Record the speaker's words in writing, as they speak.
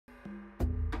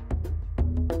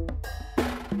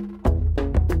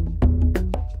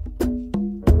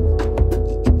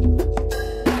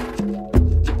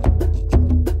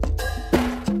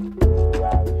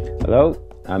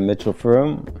I'm Mitchell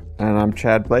Froom. And I'm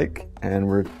Chad Blake, and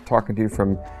we're talking to you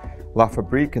from La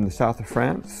Fabrique in the south of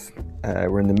France.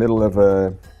 We're in the middle of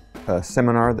a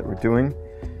seminar that we're doing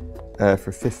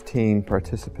for 15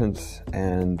 participants,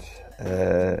 and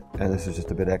this is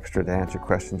just a bit extra to answer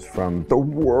questions from the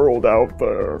world out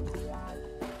there.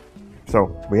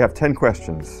 So we have 10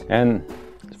 questions. And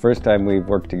it's the first time we've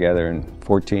worked together in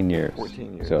 14 years.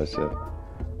 14 years. So it's a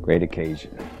great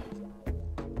occasion.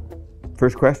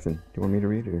 First question. Do you want me to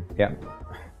read it? Yeah.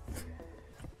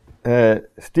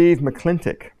 Steve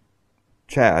McClintock.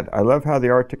 Chad, I love how the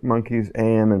Arctic Monkeys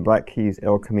AM and Black Keys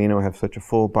El Camino have such a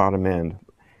full bottom end,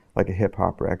 like a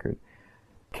hip-hop record.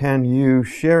 Can you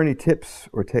share any tips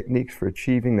or techniques for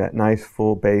achieving that nice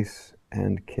full bass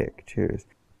and kick? Cheers.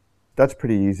 That's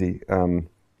pretty easy.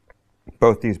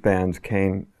 Both these bands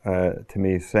came to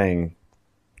me saying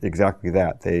exactly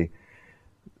that. They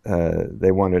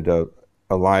wanted a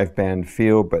live band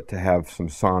feel, but to have some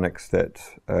sonics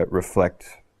that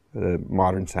reflect the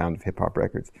modern sound of hip-hop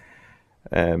records.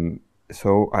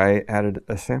 So I added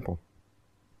a sample,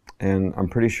 and I'm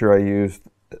pretty sure I used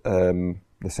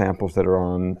the samples that are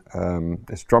on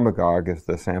this Drumagog is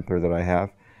the sampler that I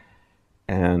have,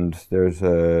 and there's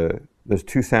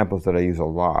two samples that I use a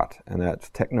lot, and that's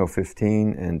Techno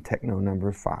 15 and Techno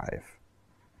number 5.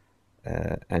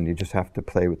 And you just have to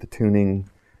play with the tuning,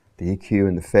 the EQ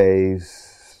and the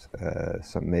phase,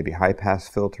 some maybe high pass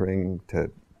filtering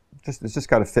it's just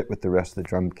got to fit with the rest of the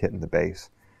drum kit and the bass.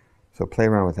 So play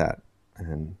around with that,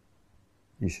 and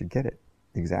you should get it.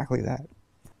 Exactly that.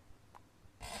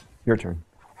 Your turn.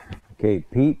 Okay,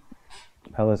 Pete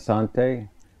Pelisante,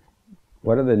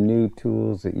 what are the new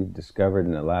tools that you've discovered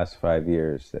in the last 5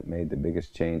 years that made the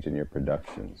biggest change in your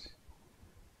productions?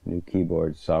 New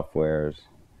keyboards, softwares.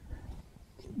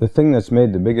 The thing that's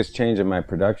made the biggest change in my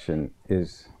production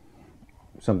is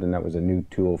something that was a new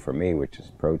tool for me, which is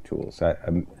Pro Tools.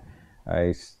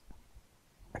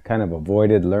 I kind of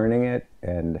avoided learning it,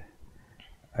 and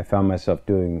I found myself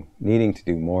needing to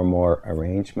do more and more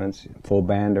arrangements, full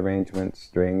band arrangements,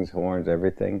 strings, horns,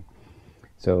 everything.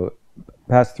 So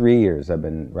past 3 years I've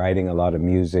been writing a lot of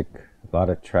music, a lot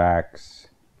of tracks,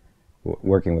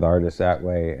 working with artists that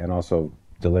way, and also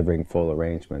delivering full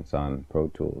arrangements on Pro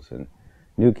Tools. And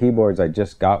new keyboards, I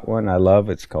just got one I love.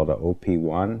 It's called a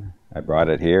OP1. I brought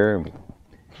it here.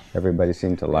 Everybody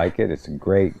seemed to like it. It's a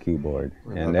great keyboard,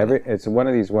 and it's one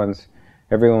of these ones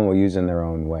everyone will use in their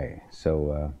own way.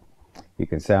 So you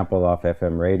can sample off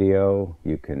FM radio.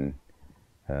 You can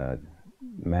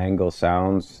mangle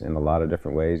sounds in a lot of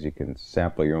different ways. You can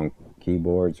sample your own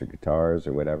keyboards or guitars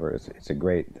or whatever. It's a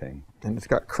great thing. And it's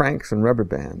got cranks and rubber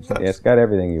bands. Yeah, it's got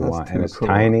everything you want, and it's cool.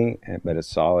 Tiny, but it's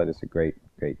solid. It's a great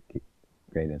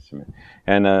instrument.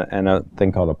 And a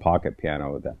thing called a pocket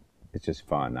piano that. It's just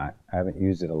fun. I haven't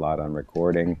used it a lot on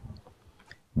recording,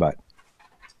 but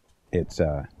it's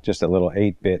just a little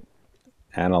 8-bit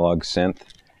analog synth.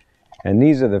 And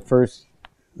these are the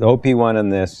OP1 and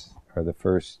this are the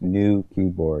first new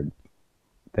keyboard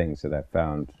things that I've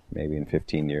found maybe in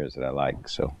 15 years that I like.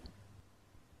 So,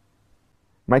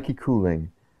 Mikey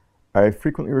Cooling. I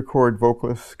frequently record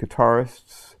vocalists,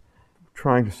 guitarists.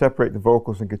 Trying to separate the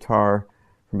vocals and guitar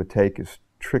from a take is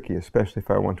tricky, especially if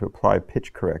I want to apply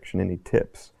pitch correction. Any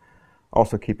tips?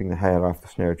 Also, keeping the hi-hat off the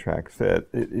snare tracks. It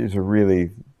is a really,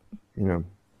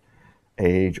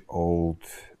 age-old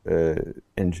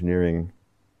engineering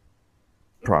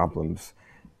problems.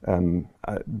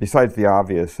 Besides the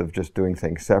obvious of just doing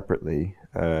things separately,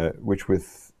 I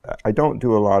don't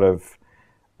do a lot of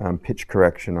pitch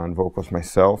correction on vocals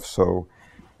myself. So,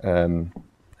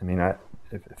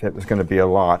 if it was going to be a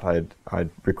lot,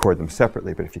 I'd record them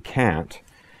separately. But if you can't,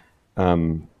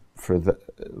 for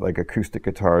like acoustic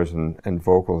guitars and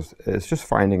vocals, it's just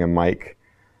finding a mic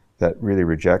that really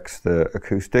rejects the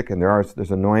acoustic. And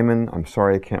there's a Neumann. I'm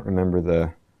sorry, I can't remember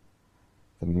the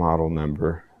model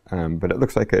number, but it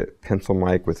looks like a pencil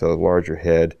mic with a larger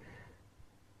head,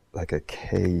 like a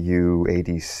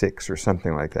KU86 or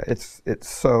something like that. It's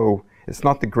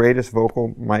not the greatest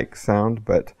vocal mic sound,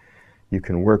 but you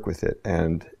can work with it,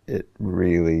 and it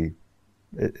really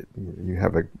you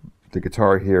have the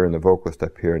guitar here and the vocalist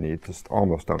up here, and you just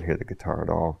almost don't hear the guitar at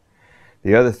all.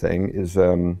 The other thing is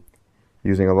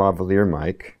using a lavalier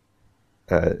mic,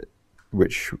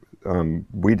 which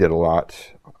we did a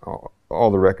lot.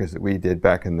 All the records that we did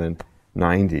back in the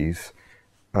 90s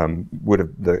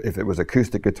if it was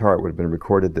acoustic guitar, it would have been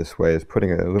recorded this way, as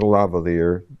putting a little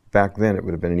lavalier. Back then it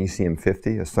would have been an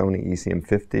ECM50, a Sony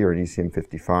ECM50 or an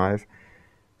ECM55.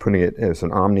 Putting it as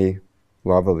an Omni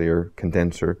lavalier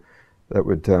condenser that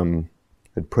would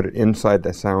put it inside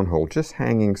the sound hole, just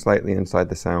hanging slightly inside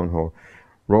the sound hole,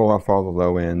 roll off all the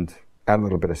low end, add a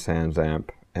little bit of Sans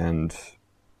amp, and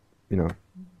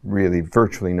really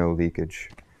virtually no leakage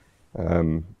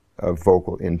of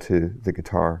vocal into the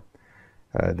guitar.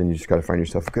 Then you just got to find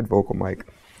yourself a good vocal mic.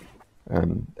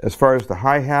 As far as the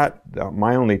hi-hat,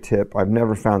 my only tip, I've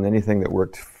never found anything that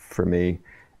worked for me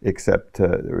except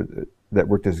that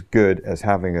worked as good as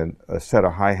having a set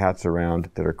of hi-hats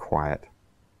around that are quiet.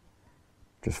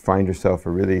 Just find yourself a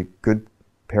really good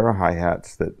pair of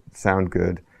hi-hats that sound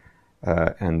good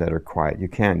and that are quiet. You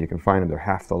can find them, they're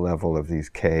half the level of these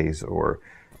Ks, or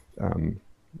a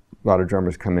lot of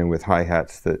drummers come in with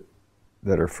hi-hats that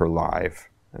are for live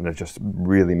and they're just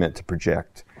really meant to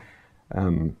project.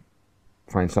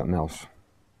 Find something else.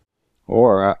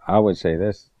 Or I would say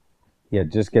this, yeah,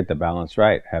 just get the balance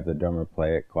right. Have the drummer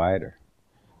play it quieter.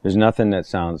 There's nothing that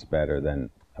sounds better than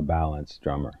a balanced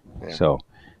drummer. Yeah. So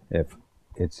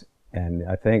and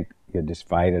I think you just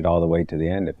fight it all the way to the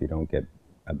end if you don't get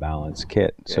a balanced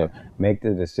kit. Yeah. So make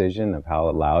the decision of how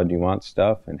loud you want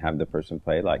stuff and have the person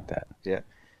play like that. Yeah.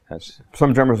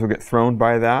 Some drummers will get thrown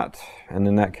by that, and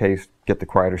in that case, get the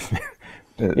quieter snare.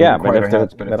 Yeah, but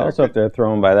also if they're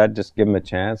thrown by that, just give them a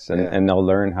chance, and they'll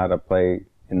learn how to play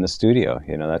in the studio.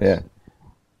 That's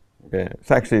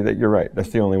It's actually that you're right. That's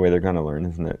the only way they're going to learn,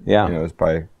 isn't it? Yeah, is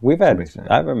by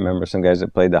I remember some guys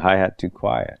that played the hi-hat too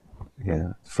quiet.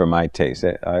 For my taste,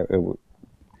 a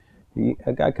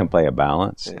guy can play a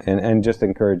balance, and just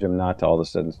encourage him not to all of a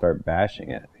sudden start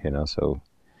bashing it. So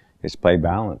just play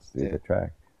balance the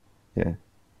track. Yeah,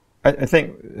 I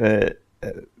think.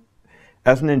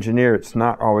 As an engineer, it's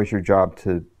not always your job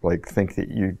to think that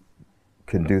you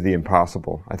can do the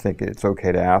impossible. I think it's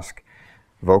okay to ask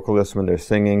vocalists when they're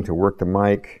singing to work the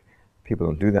mic. People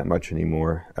don't do that much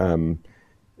anymore.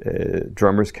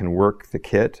 Drummers can work the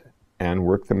kit and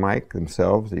work the mic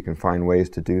themselves. You can find ways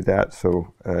to do that.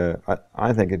 So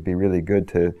I think it'd be really good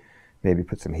to maybe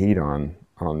put some heat on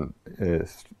the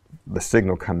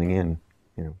signal coming in.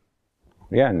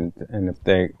 Yeah, and if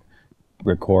they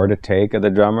record a take of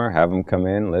the drummer, have them come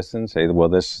in, listen, say, well,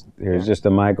 here's just a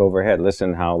mic overhead.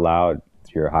 Listen how loud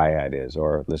your hi-hat is,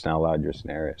 or listen how loud your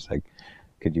snare is.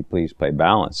 Could you please play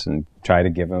balance, and try to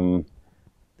give them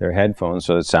their headphones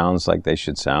so it sounds like they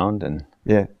should sound. And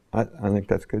yeah, I think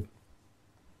that's good.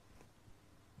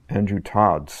 Andrew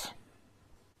Todd's.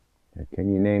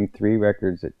 Can you name 3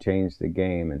 records that changed the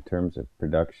game in terms of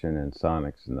production and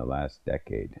sonics in the last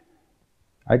decade?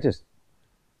 I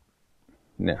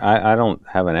don't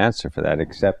have an answer for that,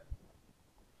 except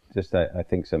just I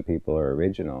think some people are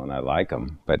original and I like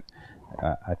them, but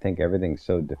I think everything's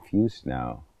so diffuse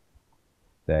now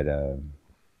that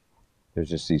there's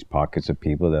just these pockets of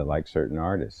people that like certain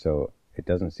artists. So it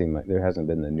doesn't seem like there hasn't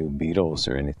been the new Beatles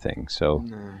or anything. So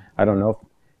I don't know if,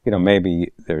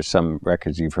 maybe there's some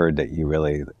records you've heard that you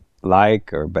really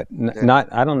like, but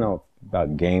I don't know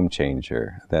about Game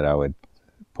Changer that I would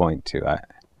point to.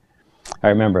 I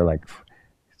remember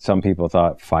some people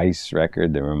thought Feist's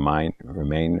record, the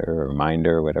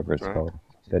Reminder, whatever it's called,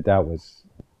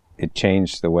 it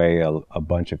changed the way a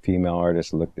bunch of female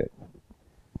artists looked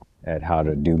at how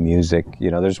to do music.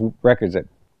 There's records that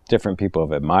different people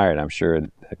have admired. I'm sure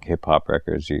hip hop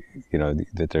records,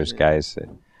 that there's guys that.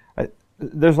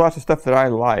 There's lots of stuff that I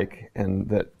like and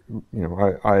that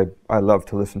I love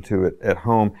to listen to it at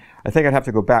home. I think I'd have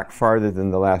to go back farther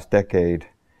than the last decade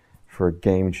for a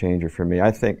game changer for me. I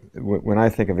think when I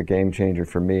think of a game changer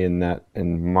for me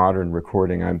in modern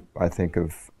recording, I think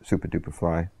of Super Duper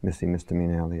Fly, Missy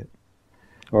Misdemeanor Elliott.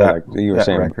 Or you were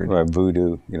saying,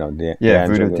 Voodoo,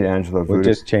 Voodoo D'Angelo. It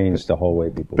just changed the whole way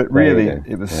people But really,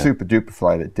 it was Super Duper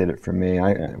Fly that did it for me.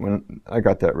 When I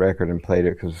got that record and played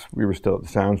it, because we were still at the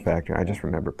Sounds Factory, I just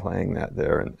remember playing that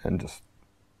there and just,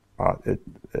 it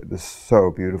was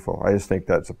so beautiful. I just think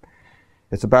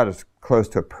it's about as close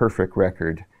to a perfect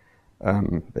record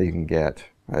that you can get.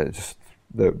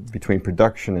 Between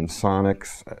production and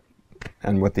sonics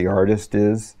and what the artist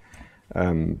is,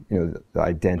 the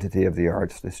identity of the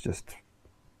artist is just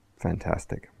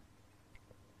fantastic.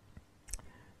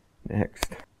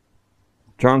 Next,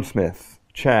 John Smith,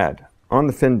 Tchad. On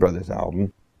the Finn Brothers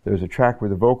album, there's a track where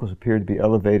the vocals appear to be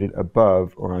elevated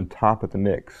above or on top of the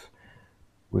mix.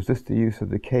 Was this the use of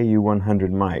the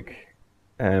KU100 mic?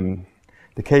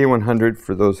 The KU100,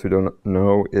 for those who don't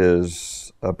know,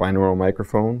 is a binaural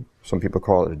microphone. Some people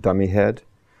call it a dummy head.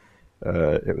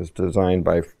 It was designed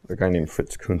by a guy named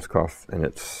Fritz Kunskopf, and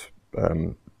it's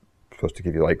supposed to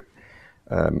give you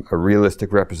a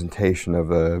realistic representation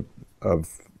of a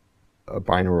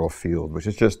binaural field, which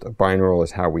is just a binaural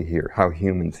is how we hear, how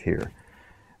humans hear.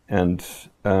 And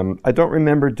I don't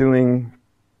remember doing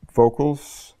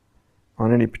vocals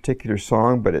on any particular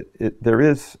song, but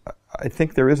I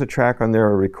think there is a track on there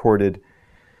I recorded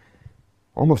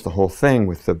almost the whole thing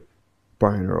with the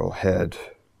binaural head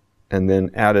and then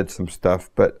added some stuff,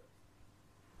 but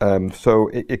so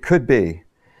it could be.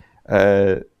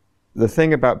 The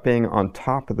thing about being on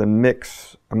top of the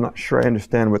mix, I'm not sure I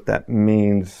understand what that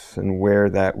means and where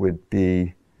that would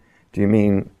be. Do you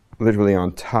mean literally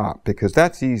on top? Because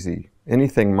that's easy.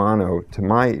 Anything mono, to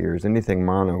my ears, anything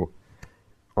mono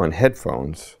on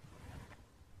headphones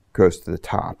goes to the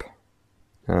top,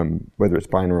 whether it's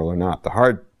binaural or not. The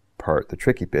hard part, the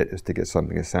tricky bit, is to get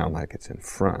something to sound like it's in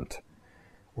front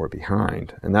or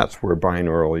behind, and that's where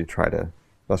binaural,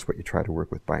 that's what you try to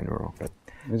work with binaural. But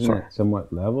isn't it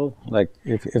somewhat level? Like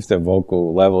if the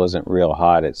vocal level isn't real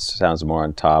hot, it sounds more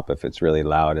on top. If it's really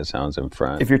loud, it sounds in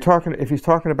front. If he's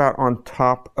talking about on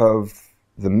top of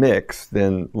the mix,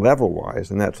 then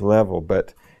level-wise, and that's level.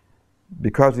 But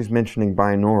because he's mentioning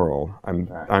binaural,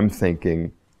 I'm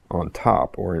thinking on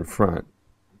top or in front,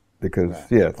 because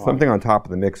something on top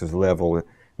of the mix is level,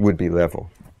 would be level.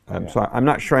 So I'm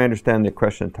not sure I understand the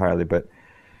question entirely, but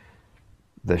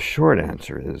the short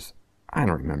answer is I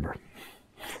don't remember.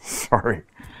 Sorry.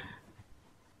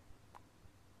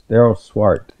 Daryl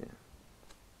Swart.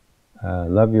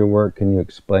 Love your work. Can you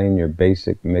explain your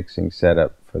basic mixing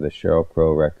setup for the Sheryl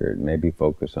Crow record? Maybe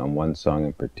focus on one song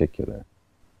in particular.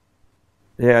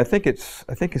 Yeah, I think it's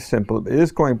simple. It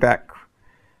is going back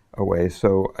a ways,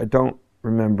 so I don't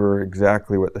remember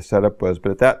exactly what the setup was.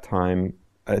 But at that time,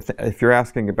 if you're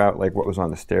asking about like what was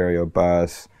on the stereo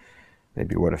bus,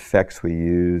 maybe what effects we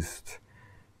used,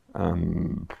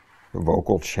 the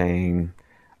vocal chain,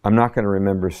 I'm not going to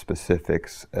remember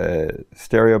specifics.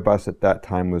 Stereo bus at that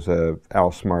time was a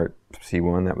Al Smart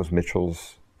C1. That was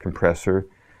Mitchell's compressor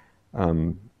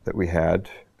that we had,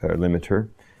 limiter.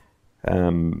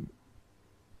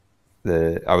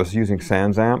 I was using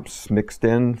Sans amps mixed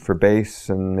in for bass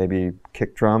and maybe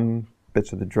kick drum,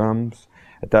 bits of the drums.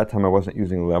 At that time, I wasn't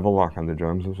using level lock on the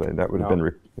drums. That would have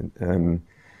been...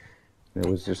 It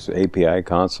was just API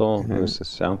console. It was the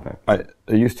sound pack. I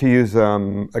used to use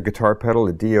a guitar pedal,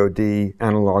 a DOD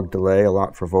analog delay, a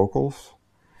lot for vocals,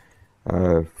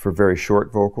 for very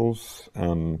short vocals.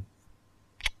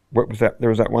 What was that? There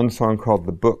was that one song called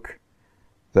 "The Book"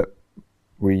 that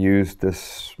we used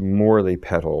this Morley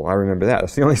pedal. I remember that.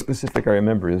 That's the only specific I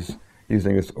remember, is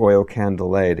using this oil can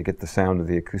delay to get the sound of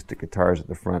the acoustic guitars at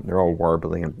the front. They're all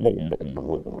warbling and.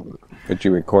 But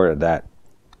you recorded that.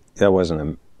 That wasn't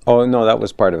a. Oh no, that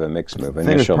was part of a mix move. I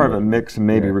think it was part of a mix, and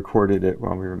maybe recorded it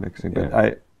while we were mixing.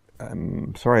 But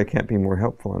I'm sorry I can't be more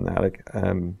helpful on that.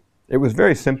 It was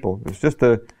very simple. It was just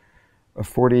a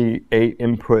 48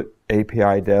 input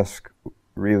API desk,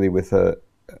 really, with an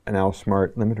Al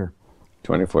Smart limiter.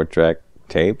 24 track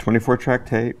tape. 24 track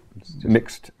tape.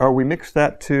 Mixed. Oh, we mixed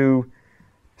that to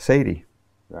Sadie.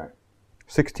 Right.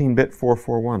 16-bit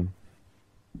 441.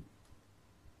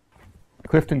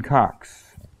 Clifton Cox.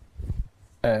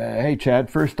 Hey Chad,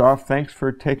 first off, thanks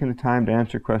for taking the time to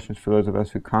answer questions for those of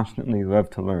us who constantly love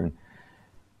to learn.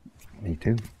 Me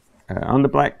too. On the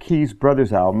Black Keys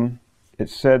Brothers album,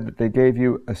 it said that they gave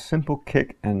you a simple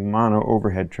kick and mono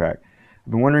overhead track.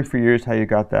 I've been wondering for years how you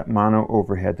got that mono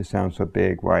overhead to sound so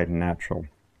big, wide, and natural.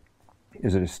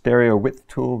 Is it a stereo width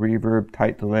tool, reverb,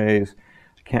 tight delays?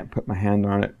 I can't put my hand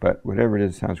on it, but whatever it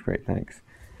is, sounds great, thanks.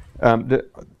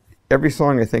 Every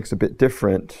song I think is a bit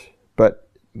different, but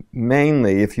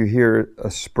mainly, if you hear a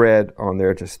spread on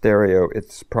there to stereo,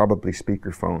 it's probably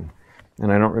speakerphone.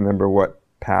 And I don't remember what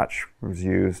patch was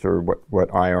used or what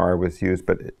IR was used,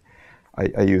 but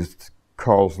I used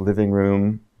Carl's living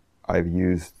room. I've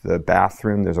used the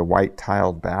bathroom. There's a white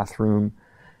tiled bathroom.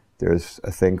 There's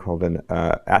a thing called an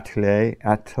atelier.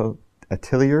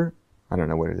 I don't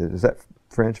know what it is. Is that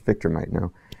French? Victor might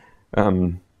know.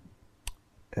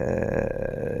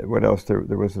 What else? There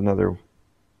was another...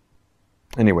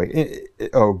 Anyway,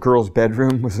 girl's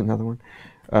bedroom was another one.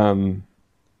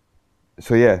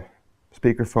 So yeah,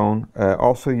 speakerphone.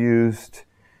 Also used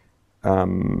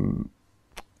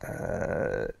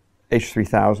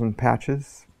H3000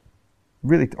 patches.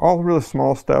 Really, all really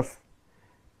small stuff.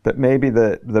 But maybe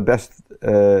the best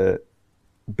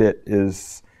bit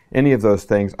is any of those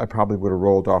things. I probably would have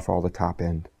rolled off all the top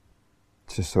end,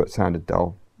 just so it sounded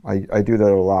dull. I do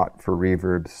that a lot for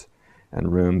reverbs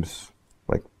and rooms.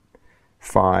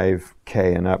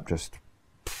 5K and up, just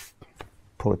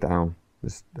pull it down.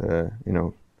 Just,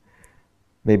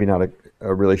 maybe not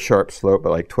a really sharp slope, but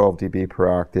like 12 dB per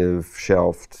octave,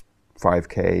 shelved,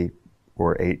 5K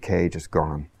or 8K, just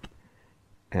gone.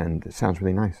 And it sounds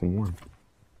really nice and warm.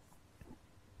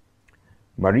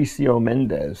 Mauricio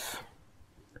Mendez.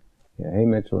 Yeah, hey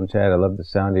Mitchell and Chad, I love the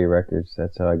sound of your records.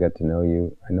 That's how I got to know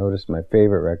you. I noticed my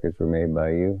favorite records were made by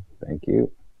you. Thank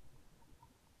you.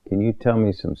 Can you tell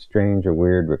me some strange or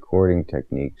weird recording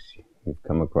techniques you've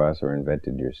come across or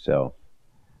invented yourself?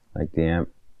 Like the amp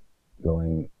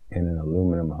going in an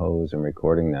aluminum hose and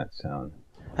recording that sound.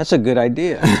 That's a good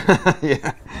idea.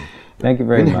 Yeah. Thank you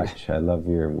very much. I love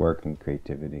your work and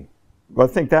creativity. Well,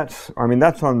 I think that's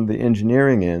on the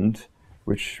engineering end,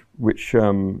 which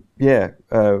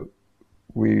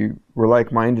we were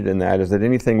like-minded in that, is that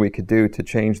anything we could do to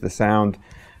change the sound.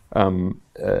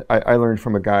 I learned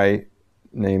from a guy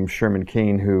named Sherman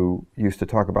Keane who used to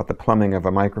talk about the plumbing of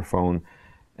a microphone,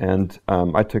 and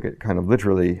I took it kind of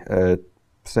literally,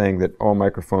 saying that all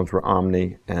microphones were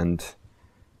omni, and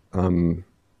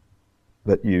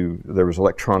that there was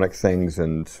electronic things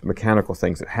and mechanical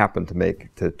things that happened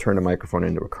to turn a microphone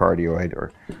into a cardioid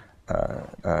or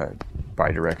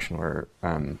bidirectional.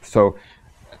 So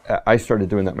I started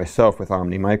doing that myself with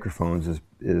omni microphones,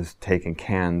 is taking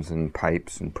cans and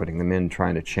pipes and putting them in,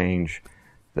 trying to change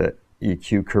the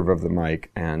EQ curve of the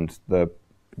mic and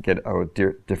get a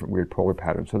different weird polar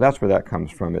pattern. So that's where that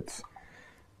comes from. It's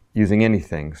using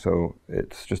anything, so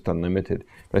it's just unlimited.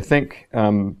 But I think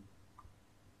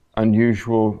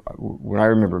unusual, what I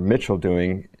remember Mitchell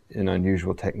doing in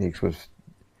unusual techniques was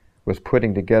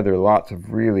putting together lots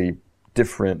of really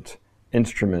different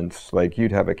instruments. Like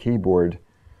you'd have a keyboard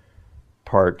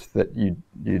part that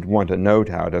you'd want a note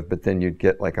out of, but then you'd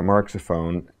get like a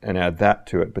marxophone and add that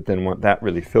to it, but then want that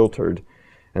really filtered,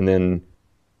 and then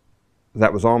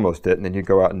that was almost it, and then you'd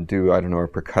go out and do, I don't know, a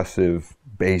percussive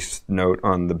bass note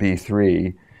on the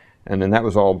B3, and then that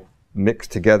was all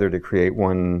mixed together to create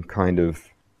one kind of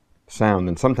sound.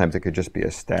 And sometimes it could just be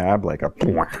a stab, like a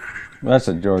well, that's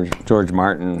a George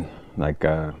Martin, like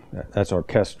that's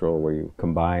orchestral, where you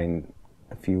combine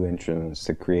a few instruments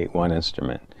to create one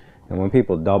instrument. And when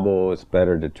people double, it's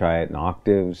better to try it in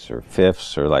octaves or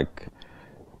fifths, or like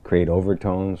create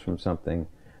overtones from something.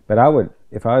 But I would,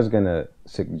 if I was going to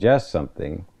suggest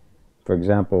something, for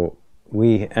example,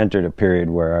 we entered a period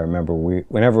where I remember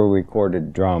whenever we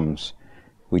recorded drums,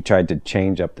 we tried to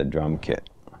change up the drum kit.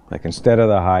 Like instead of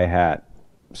the hi-hat,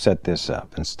 set this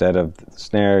up. Instead of the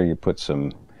snare, you put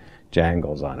some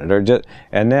jangles on it.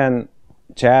 And then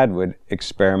Chad would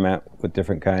experiment with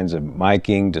different kinds of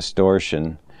miking,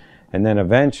 distortion, and then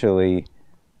eventually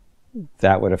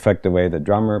that would affect the way the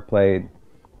drummer played.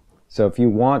 So if you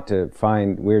want to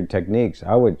find weird techniques,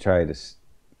 I would try to,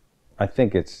 I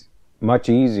think it's much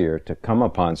easier to come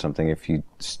upon something if you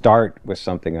start with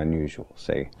something unusual,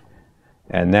 say,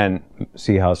 and then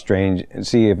see how strange, and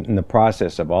see if in the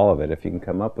process of all of it, if you can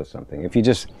come up with something. If you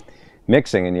just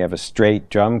mixing and you have a straight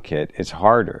drum kit, it's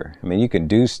harder. I mean, you can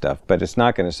do stuff, but it's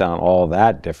not going to sound all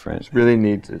that different. It's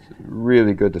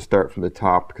really good to start from the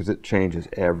top, because it changes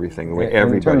everything, the way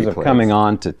everybody plays. In terms of coming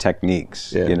on to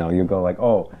techniques, yeah. You know, you go like,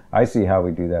 oh, I see how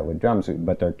we do that with drums,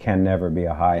 but there can never be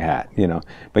a hi-hat, you know.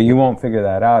 But you won't figure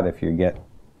that out if you get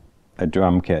a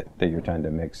drum kit that you're trying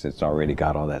to mix that's already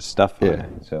got all that stuff on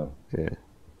it. So yeah.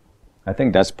 I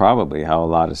think that's probably how a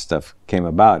lot of stuff came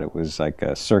about. It was like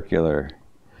a circular.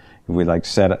 We like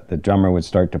set up, the drummer would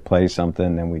start to play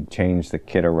something, then we'd change the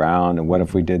kit around, and what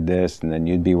if we did this, and then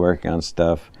you'd be working on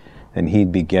stuff, and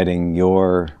he'd be getting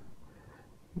your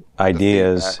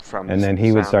ideas, and then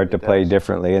he would start to play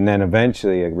differently, and then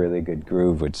eventually a really good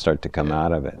groove would start to come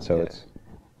out of it. So it's,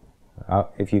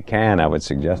 if you can, I would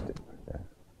suggest it.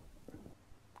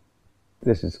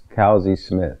 This is Calzy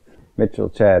Smith. Mitchell,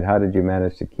 Chad, how did you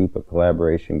manage to keep a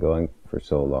collaboration going for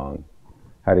so long?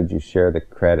 How did you share the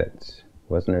credits?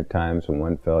 Wasn't there times when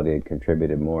one felt he had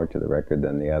contributed more to the record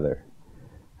than the other?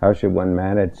 How should one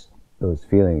manage those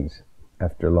feelings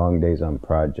after long days on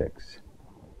projects?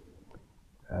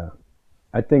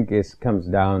 I think it comes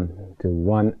down to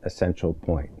one essential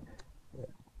point.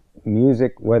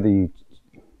 Music, whether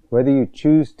you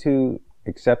choose to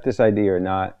accept this idea or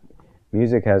not,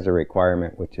 music has a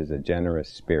requirement, which is a generous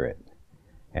spirit.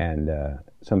 And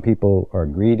some people are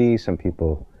greedy, some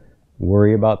people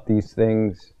worry about these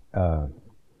things.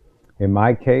 In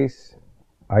my case,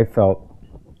 I felt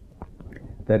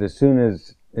that as soon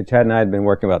as Chad and I had been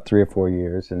working about 3 or 4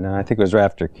 years, and then I think it was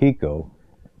after Kiko,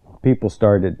 people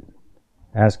started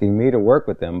asking me to work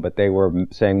with them, but they were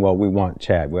saying, well, we want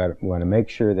Chad. We want to make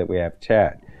sure that we have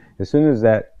Chad. As soon as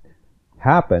that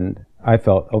happened, I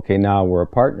felt, okay, now we're a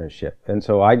partnership. And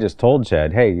so I just told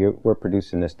Chad, hey, we're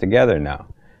producing this together now.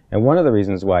 And one of the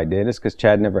reasons why I did is because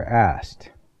Chad never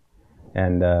asked.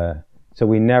 And so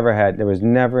there was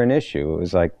never an issue. It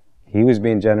was like, he was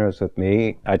being generous with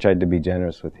me, I tried to be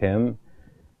generous with him,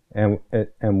 and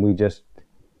we just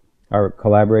our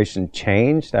collaboration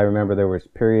changed. I remember there was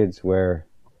periods where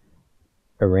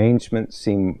arrangements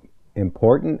seemed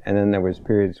important, and then there was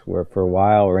periods where for a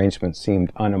while arrangements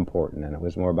seemed unimportant, and it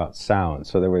was more about sound.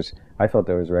 So I felt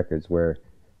there was records where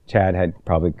Tchad had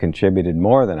probably contributed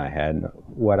more than I had.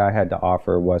 What I had to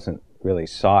offer wasn't really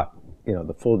sought,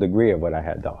 the full degree of what I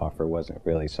had to offer wasn't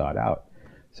really sought out.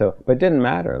 So, but it didn't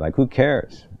matter. Like, who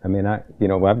cares? I mean, I've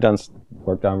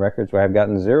worked on records where I've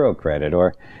gotten 0 credit,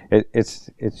 or it's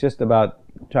just about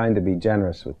trying to be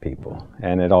generous with people,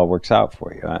 and it all works out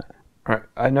for you.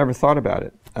 I never thought about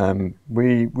it.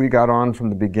 We got on from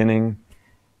the beginning,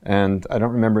 and I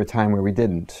don't remember a time where we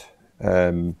didn't.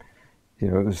 It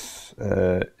was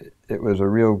a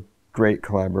real great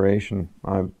collaboration.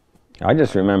 I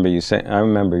just remember you saying.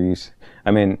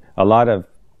 I mean, a lot of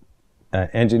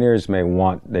engineers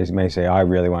may say, I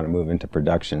really want to move into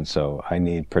production, so I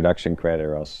need production credit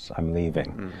or else I'm leaving.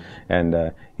 Mm-hmm.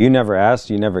 And you never asked,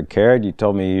 you never cared. You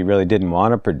told me you really didn't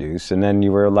want to produce, and then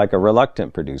you were like a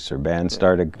reluctant producer. Bands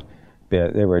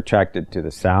they were attracted to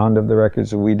the sound of the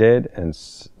records that we did, and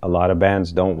a lot of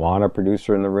bands don't want a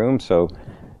producer in the room, so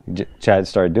Tchad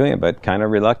started doing it, but kind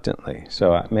of reluctantly.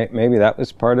 So maybe that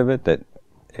was part of it, that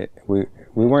we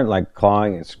weren't like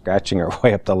clawing and scratching our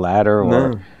way up the ladder,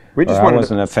 or I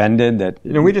wasn't offended that...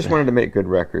 we just wanted to make good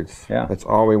records. Yeah. That's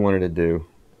all we wanted to do.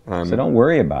 So don't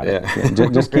worry about it.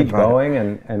 Just keep going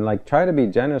and like try to be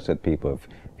generous with people. If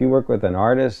you work with an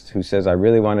artist who says, I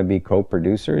really want to be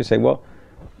co-producer, you say, well,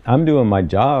 I'm doing my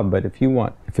job, but if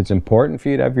it's important for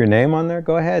you to have your name on there,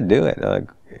 go ahead, do it.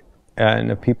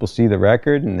 And if people see the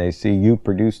record and they see you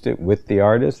produced it with the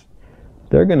artist,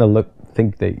 they're going to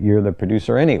think that you're the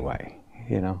producer anyway.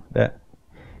 That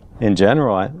in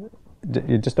general,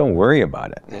 you just don't worry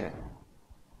about it. Yeah.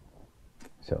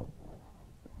 So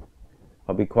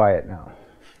I'll be quiet now.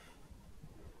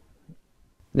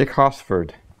 Nick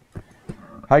Hosford.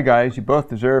 Hi guys, you both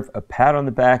deserve a pat on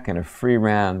the back and a free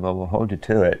round. Well, we'll hold you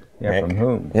to it. Yeah, Nick. From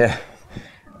whom? Yeah.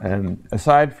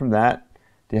 Aside from that,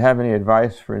 do you have any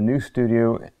advice for a new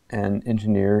studio and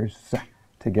engineers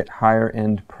to get higher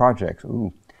end projects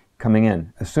coming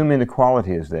in? Assuming the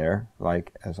quality is there,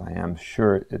 like as I am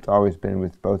sure it's always been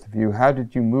with both of you, how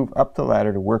did you move up the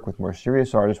ladder to work with more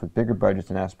serious artists with bigger budgets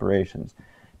and aspirations,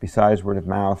 besides word of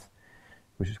mouth,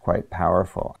 which is quite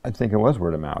powerful? I think it was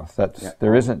word of mouth.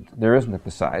 There isn't a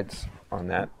besides on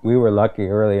that. We were lucky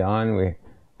early on.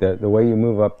 The way you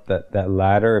move up that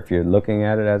ladder, if you're looking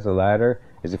at it as a ladder,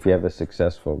 is if you have a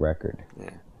successful record,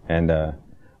 and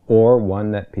or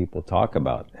one that people talk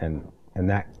about, and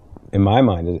that, in my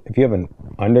mind, if you have an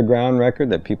underground record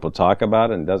that people talk about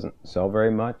and doesn't sell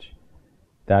very much,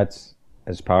 that's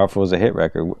as powerful as a hit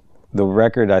record. The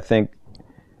record,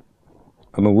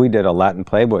 we did a Latin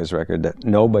Playboys record that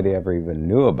nobody ever even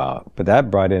knew about, but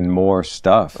that brought in more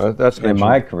stuff in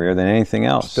my career than anything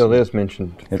else. Still is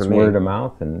mentioned. It's word of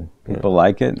mouth, and people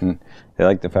like it, and they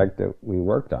like the fact that we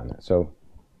worked on it. So,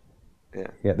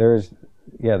 there's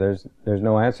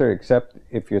no answer except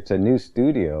if it's a new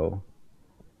studio.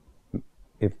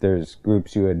 If there's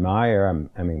groups you admire,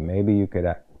 maybe you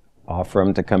could offer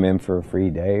them to come in for a free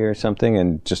day or something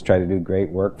and just try to do great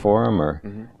work for them, or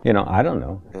I don't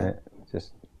know. Yeah.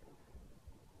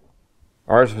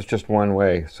 Ours was just one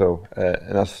way, so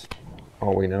and that's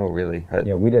all we know, really.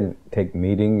 We didn't take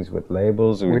meetings with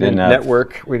labels. We didn't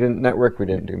network. We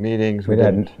didn't do meetings. We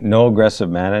had no aggressive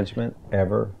management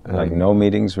ever. No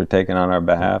meetings were taken on our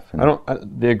behalf.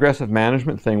 The aggressive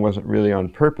management thing wasn't really on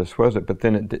purpose, was it? But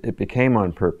then it became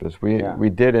on purpose. We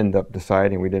did end up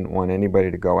deciding we didn't want anybody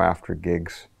to go after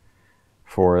gigs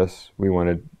for us. We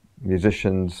wanted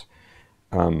musicians,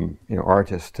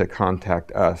 artists to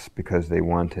contact us because they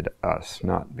wanted us,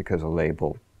 not because a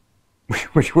label,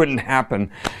 which wouldn't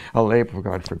happen. A label,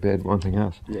 God forbid, wanting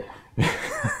us. Yeah.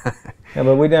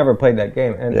 But we never played that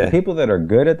game. And people that are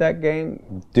good at that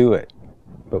game do it.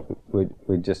 But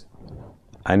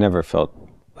I never felt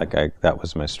like that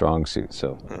was my strong suit.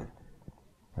 So,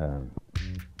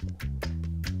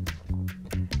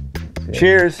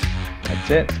 cheers. That's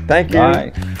it. Thank you.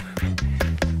 Bye.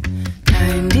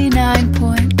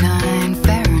 99.9